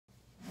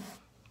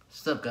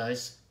What's up,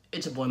 guys?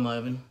 It's your boy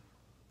Marvin,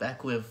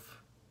 back with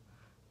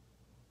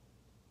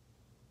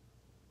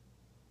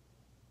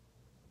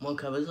more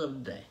covers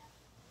of the day.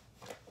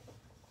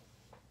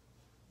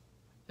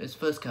 This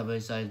first cover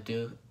I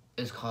do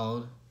is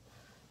called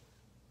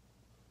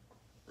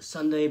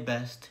Sunday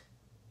Best,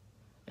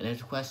 and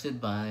it's requested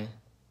by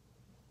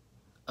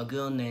a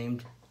girl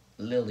named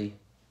Lily.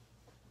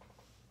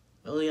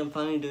 Lily, I'm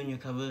finally doing your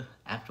cover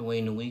after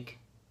waiting a week.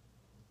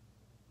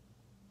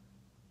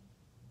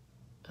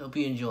 Hope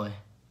you enjoy.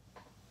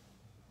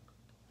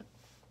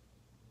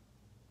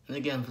 And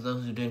again, for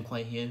those who didn't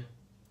quite hear,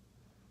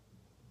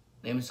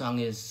 the name of the song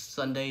is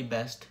Sunday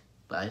Best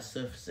by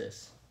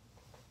Surfaces.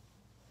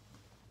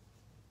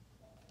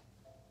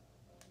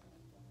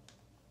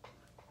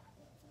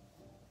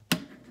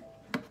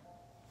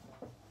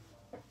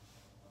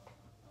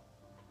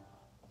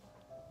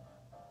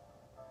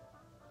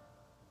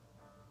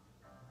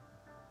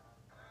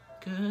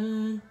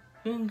 Good,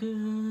 feeling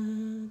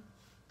good,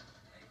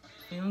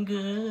 feeling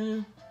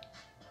good,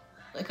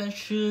 like I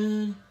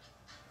should.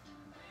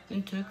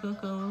 And took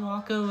a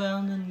walk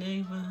around the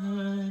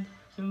neighborhood,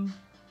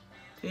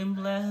 feeling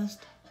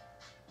blessed,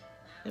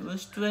 never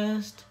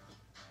stressed.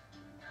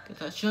 Got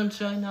that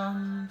sunshine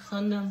on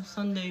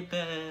Sunday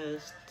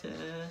best,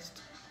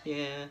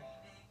 yeah.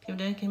 Every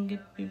day can get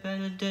me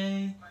better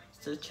day.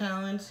 It's a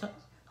challenge.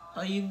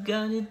 All you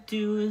gotta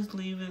do is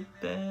leave it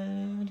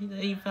bad.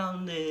 You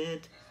found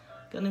it.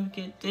 Gonna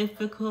get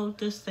difficult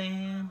to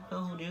stand, but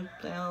hold your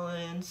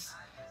balance.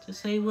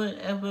 Just say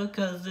whatever,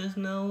 cause there's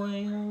no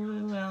way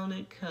around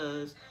it,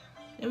 cause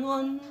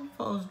everyone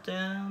falls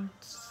down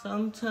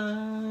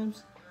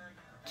sometimes.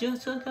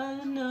 Just so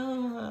gotta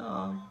know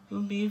all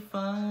will be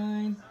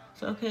fine.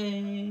 It's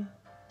okay.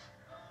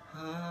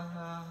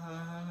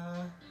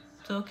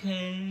 It's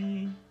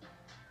okay.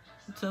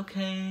 It's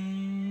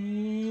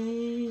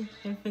okay.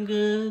 Everything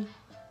good,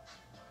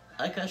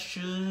 like I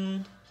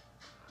should.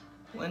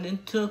 Went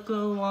and took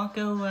a walk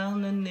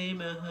around the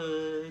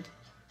neighborhood.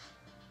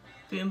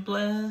 Feeling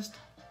blessed,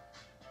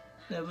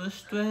 never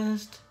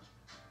stressed.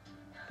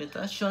 Get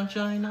that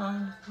sunshine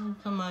on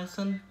my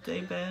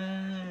Sunday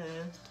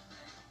best.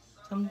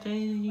 Someday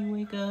you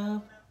wake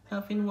up,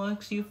 nothing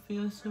works, you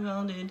feel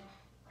surrounded.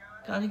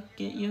 Gotta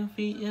get your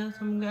feet out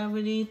some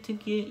gravity to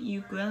get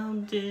you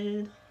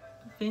grounded.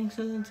 Things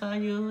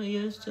inside your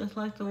ears just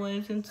like the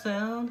waves and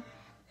sound.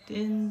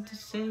 Didn't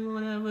say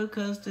whatever,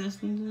 cause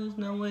there's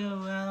no way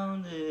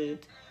around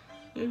it.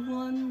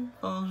 Everyone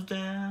falls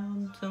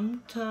down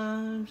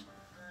sometimes.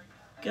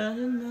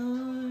 Gotta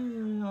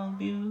know I'll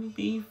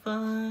be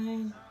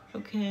fine.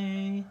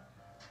 Okay.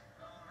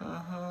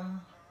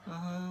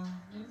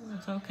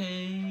 It's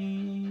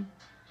okay.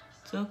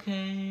 It's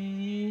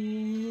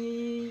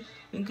okay.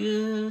 Been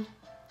good,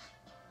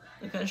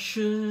 like I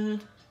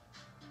should.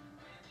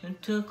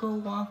 And took a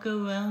walk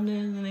around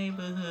in the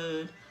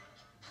neighborhood.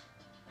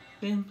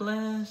 Been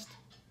blessed,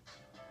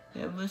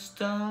 never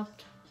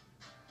stopped.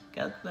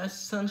 Got that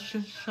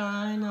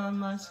sunshine on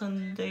my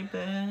Sunday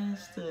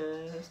best.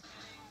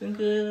 Been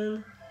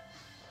good,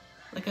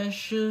 like I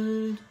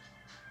should.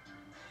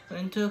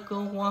 And took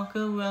a walk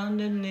around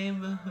the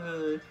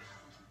neighborhood.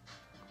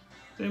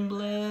 Been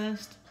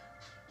blessed,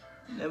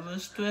 never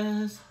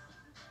stressed.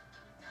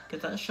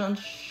 Got that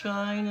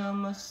sunshine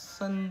on my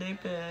Sunday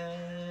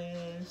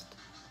best.